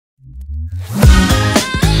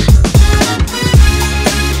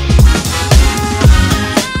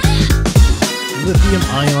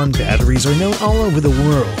lithium-ion batteries are known all over the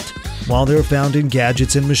world. While they're found in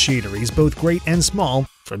gadgets and machineries, both great and small,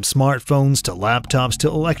 from smartphones to laptops to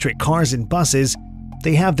electric cars and buses,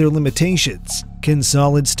 they have their limitations. Can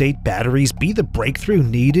solid-state batteries be the breakthrough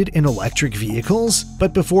needed in electric vehicles?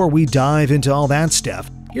 But before we dive into all that stuff,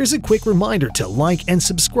 here's a quick reminder to like and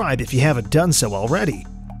subscribe if you haven't done so already.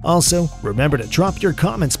 Also, remember to drop your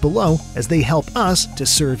comments below as they help us to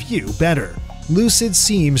serve you better. Lucid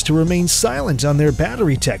seems to remain silent on their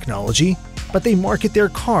battery technology, but they market their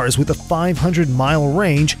cars with a 500-mile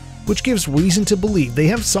range, which gives reason to believe they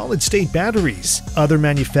have solid-state batteries. Other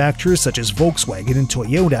manufacturers such as Volkswagen and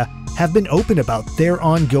Toyota have been open about their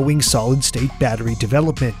ongoing solid-state battery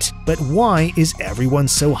development. But why is everyone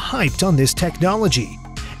so hyped on this technology?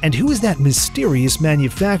 And who is that mysterious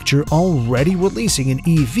manufacturer already releasing an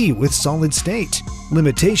EV with solid-state?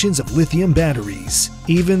 Limitations of lithium batteries.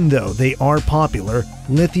 Even though they are popular,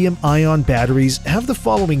 lithium-ion batteries have the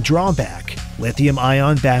following drawback.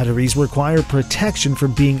 Lithium-ion batteries require protection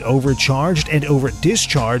from being overcharged and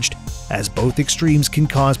over-discharged, as both extremes can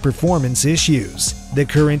cause performance issues. The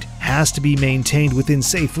current has to be maintained within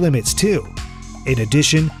safe limits too. In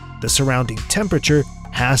addition, the surrounding temperature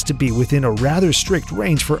has to be within a rather strict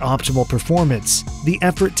range for optimal performance. The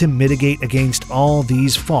effort to mitigate against all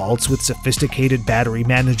these faults with sophisticated battery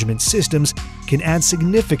management systems can add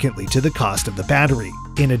significantly to the cost of the battery.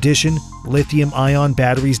 In addition, lithium-ion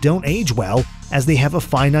batteries don't age well as they have a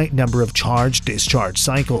finite number of charge-discharge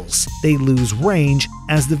cycles. They lose range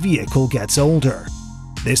as the vehicle gets older.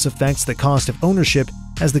 This affects the cost of ownership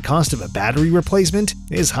as the cost of a battery replacement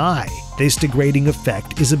is high. This degrading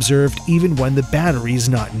effect is observed even when the battery is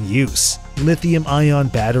not in use. Lithium-ion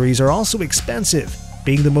batteries are also expensive,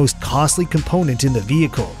 being the most costly component in the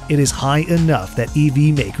vehicle. It is high enough that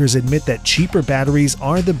EV makers admit that cheaper batteries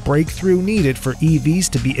are the breakthrough needed for EVs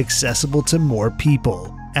to be accessible to more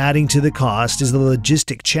people. Adding to the cost is the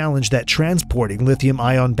logistic challenge that transporting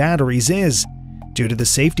lithium-ion batteries is. Due to the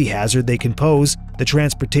safety hazard they can pose, the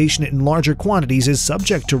transportation in larger quantities is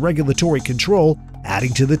subject to regulatory control,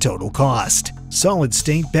 adding to the total cost.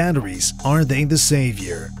 Solid-state batteries, are they the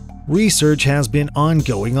savior? Research has been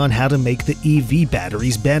ongoing on how to make the EV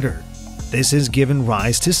batteries better. This has given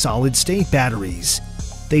rise to solid-state batteries.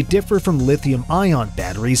 They differ from lithium-ion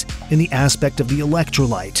batteries in the aspect of the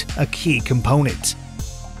electrolyte, a key component.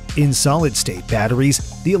 In solid-state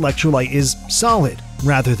batteries, the electrolyte is solid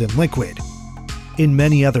rather than liquid. In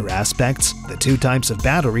many other aspects, the two types of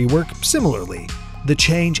battery work similarly. The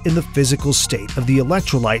change in the physical state of the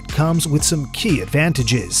electrolyte comes with some key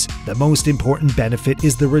advantages. The most important benefit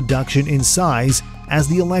is the reduction in size, as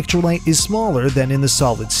the electrolyte is smaller than in the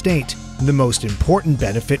solid state. The most important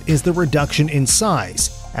benefit is the reduction in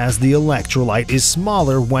size, as the electrolyte is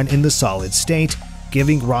smaller when in the solid state,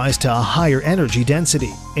 giving rise to a higher energy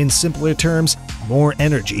density. In simpler terms, more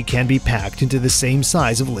energy can be packed into the same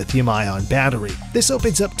size of lithium-ion battery. This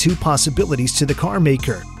opens up two possibilities to the car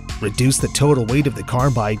maker: reduce the total weight of the car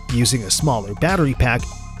by using a smaller battery pack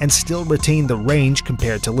and still retain the range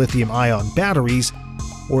compared to lithium-ion batteries,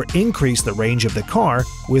 or increase the range of the car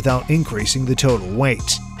without increasing the total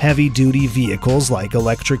weight. Heavy-duty vehicles like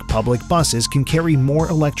electric public buses can carry more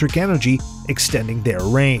electric energy, extending their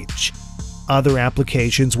range. Other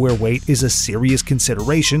applications where weight is a serious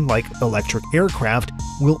consideration, like electric aircraft,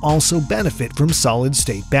 will also benefit from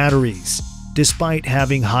solid-state batteries. Despite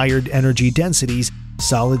having higher energy densities,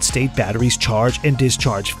 solid-state batteries charge and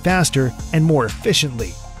discharge faster and more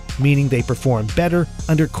efficiently, meaning they perform better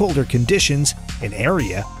under colder conditions, an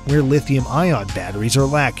area where lithium-ion batteries are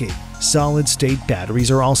lacking. Solid-state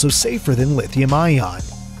batteries are also safer than lithium-ion.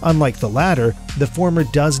 Unlike the latter, the former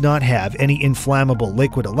does not have any inflammable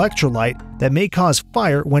liquid electrolyte that may cause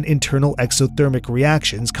fire when internal exothermic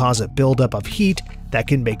reactions cause a buildup of heat that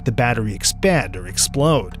can make the battery expand or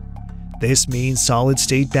explode. This means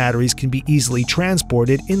solid-state batteries can be easily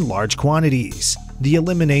transported in large quantities. The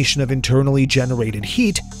elimination of internally generated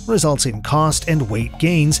heat results in cost and weight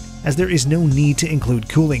gains, as there is no need to include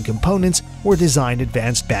cooling components or design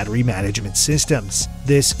advanced battery management systems.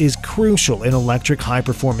 This is crucial in electric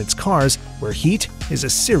high-performance cars where heat is a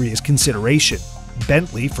serious consideration.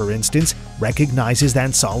 Bentley, for instance, recognizes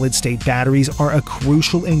that solid-state batteries are a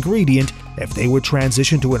crucial ingredient if they would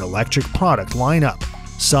transition to an electric product lineup.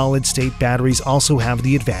 Solid-state batteries also have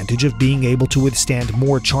the advantage of being able to withstand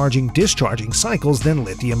more charging-discharging cycles than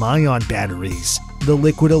lithium-ion batteries. The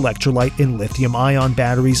liquid electrolyte in lithium-ion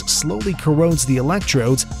batteries slowly corrodes the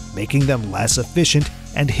electrodes, making them less efficient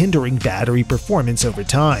and hindering battery performance over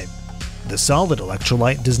time. The solid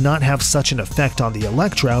electrolyte does not have such an effect on the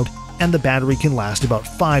electrode and the battery can last about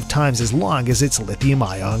 5 times as long as its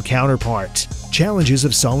lithium-ion counterpart. Challenges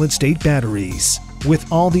of solid-state batteries.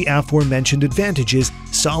 With all the aforementioned advantages,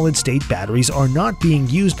 solid-state batteries are not being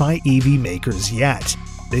used by EV makers yet.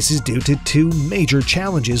 This is due to 2 major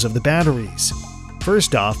challenges of the batteries.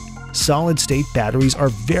 First off, solid-state batteries are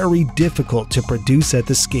very difficult to produce at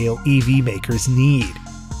the scale EV makers need.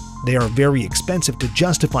 They are very expensive to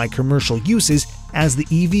justify commercial uses, as the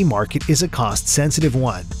EV market is a cost-sensitive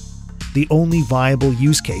one. The only viable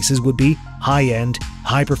use cases would be high-end,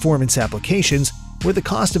 high-performance applications where the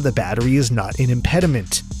cost of the battery is not an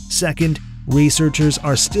impediment. Second, researchers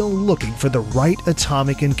are still looking for the right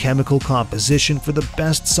atomic and chemical composition for the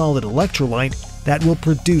best solid electrolyte that will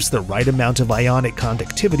produce the right amount of ionic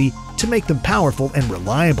conductivity to make them powerful and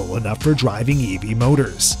reliable enough for driving EV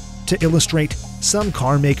motors. To illustrate, some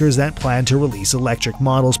car makers that plan to release electric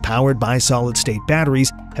models powered by solid-state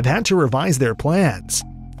batteries have had to revise their plans.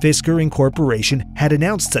 Fisker Incorporation had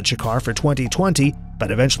announced such a car for 2020, but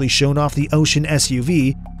eventually shown off the Ocean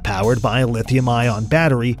SUV powered by a lithium-ion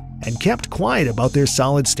battery and kept quiet about their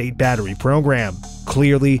solid-state battery program.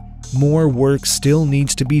 Clearly, more work still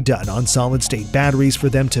needs to be done on solid-state batteries for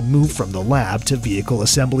them to move from the lab to vehicle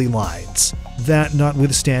assembly lines. That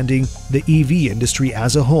notwithstanding, the EV industry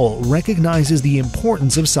as a whole recognizes the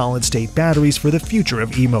importance of solid-state batteries for the future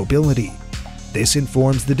of e-mobility. This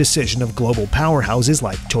informs the decision of global powerhouses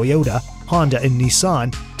like Toyota, Honda, and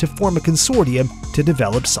Nissan to form a consortium to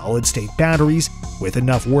develop solid-state batteries, with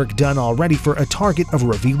enough work done already for a target of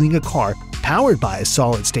revealing a car powered by a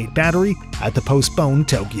solid-state battery at the postponed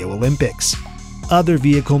Tokyo Olympics. Other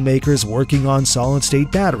vehicle makers working on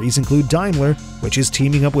solid-state batteries include Daimler, which is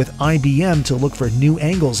teaming up with IBM to look for new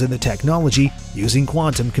angles in the technology using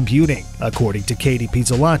quantum computing. According to Katie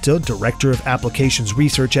Pizzolato, Director of Applications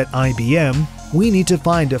Research at IBM, we need to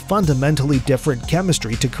find a fundamentally different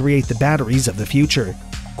chemistry to create the batteries of the future.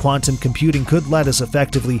 Quantum computing could let us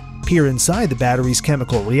effectively peer inside the battery's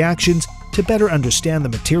chemical reactions to better understand the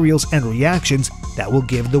materials and reactions that will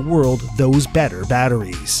give the world those better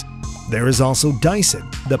batteries. There is also Dyson,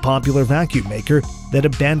 the popular vacuum maker that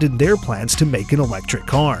abandoned their plans to make an electric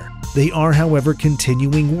car. They are, however,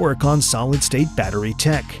 continuing work on solid-state battery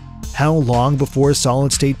tech. How long before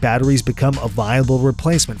solid-state batteries become a viable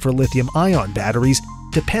replacement for lithium-ion batteries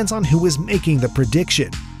depends on who is making the prediction.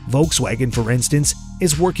 Volkswagen, for instance,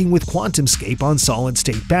 is working with QuantumScape on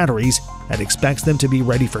solid-state batteries and expects them to be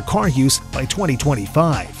ready for car use by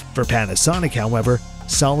 2025. For Panasonic, however,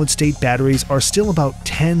 solid-state batteries are still about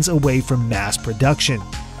tens away from mass production.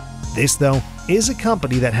 This, though, is a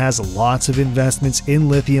company that has lots of investments in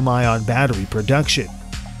lithium-ion battery production.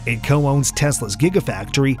 It co-owns Tesla's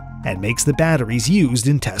Gigafactory and makes the batteries used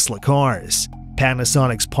in Tesla cars.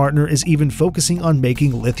 Panasonic's partner is even focusing on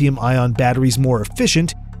making lithium-ion batteries more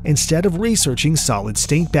efficient instead of researching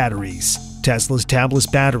solid-state batteries. Tesla's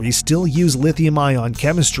tabless batteries still use lithium-ion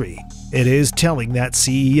chemistry. It is telling that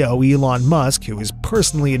CEO Elon Musk, who is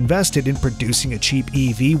personally invested in producing a cheap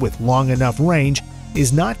EV with long enough range,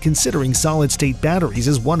 is not considering solid-state batteries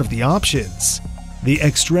as one of the options. The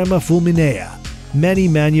Extrema Fulminea. Many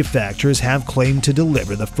manufacturers have claimed to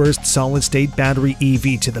deliver the first solid-state battery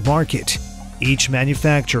EV to the market. Each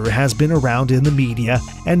manufacturer has been around in the media,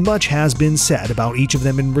 and much has been said about each of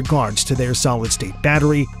them in regards to their solid-state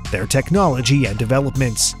battery, their technology, and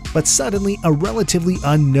developments. But suddenly, a relatively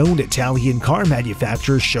unknown Italian car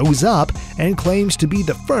manufacturer shows up and claims to be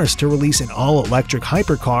the first to release an all-electric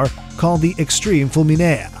hypercar called the Extreme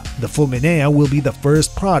Fulminea. The Fulminea will be the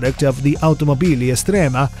first product of the Automobili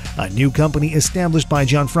Estrema, a new company established by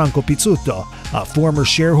Gianfranco Pizzuto, a former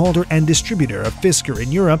shareholder and distributor of Fisker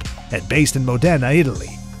in Europe and based in Modena, Italy.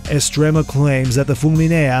 Estrema claims that the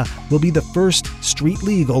Fulminea will be the first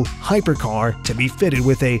street-legal hypercar to be fitted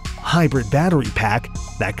with a hybrid battery pack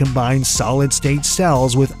that combines solid-state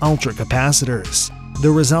cells with ultracapacitors.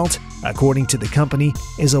 The result, according to the company,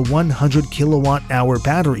 is a 100 kilowatt-hour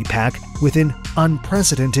battery pack with an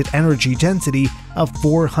unprecedented energy density of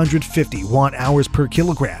 450 watt-hours per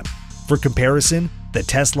kilogram. For comparison, the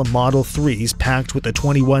Tesla Model 3s packed with the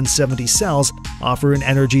 2170 cells offer an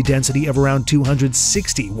energy density of around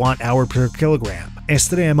 260 watt-hour per kilogram.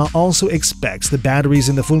 Estrema also expects the batteries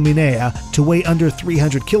in the Fulminea to weigh under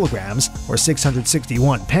 300 kilograms or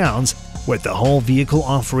 661 pounds, with the whole vehicle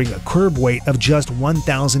offering a curb weight of just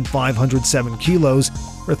 1,507 kilos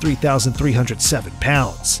or 3,307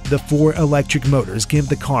 pounds. The 4 electric motors give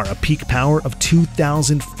the car a peak power of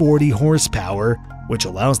 2,040 horsepower, which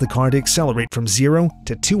allows the car to accelerate from 0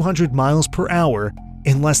 to 200 miles per hour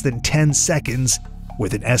in less than 10 seconds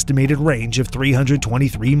with an estimated range of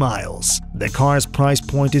 323 miles. The car's price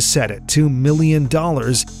point is set at $2 million,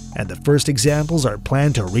 and the first examples are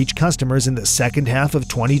planned to reach customers in the second half of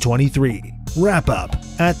 2023. Wrap up.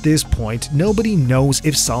 At this point, nobody knows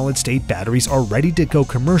if solid-state batteries are ready to go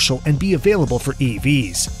commercial and be available for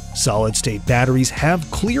EVs. Solid-state batteries have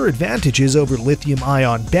clear advantages over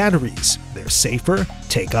lithium-ion batteries. They're safer,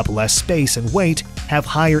 take up less space and weight, have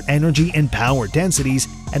higher energy and power densities,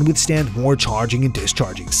 and withstand more charging and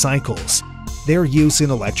discharging cycles. Their use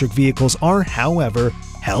in electric vehicles are, however,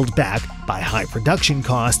 held back by high production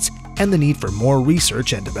costs and the need for more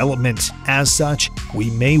research and development. As such, we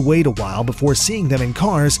may wait a while before seeing them in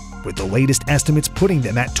cars, with the latest estimates putting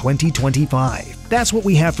them at 2025. That's what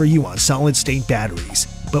we have for you on solid-state batteries,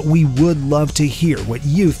 but we would love to hear what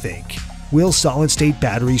you think. Will solid-state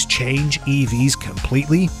batteries change EVs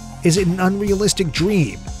completely? Is it an unrealistic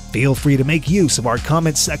dream? Feel free to make use of our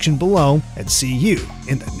comments section below, and see you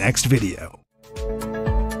in the next video.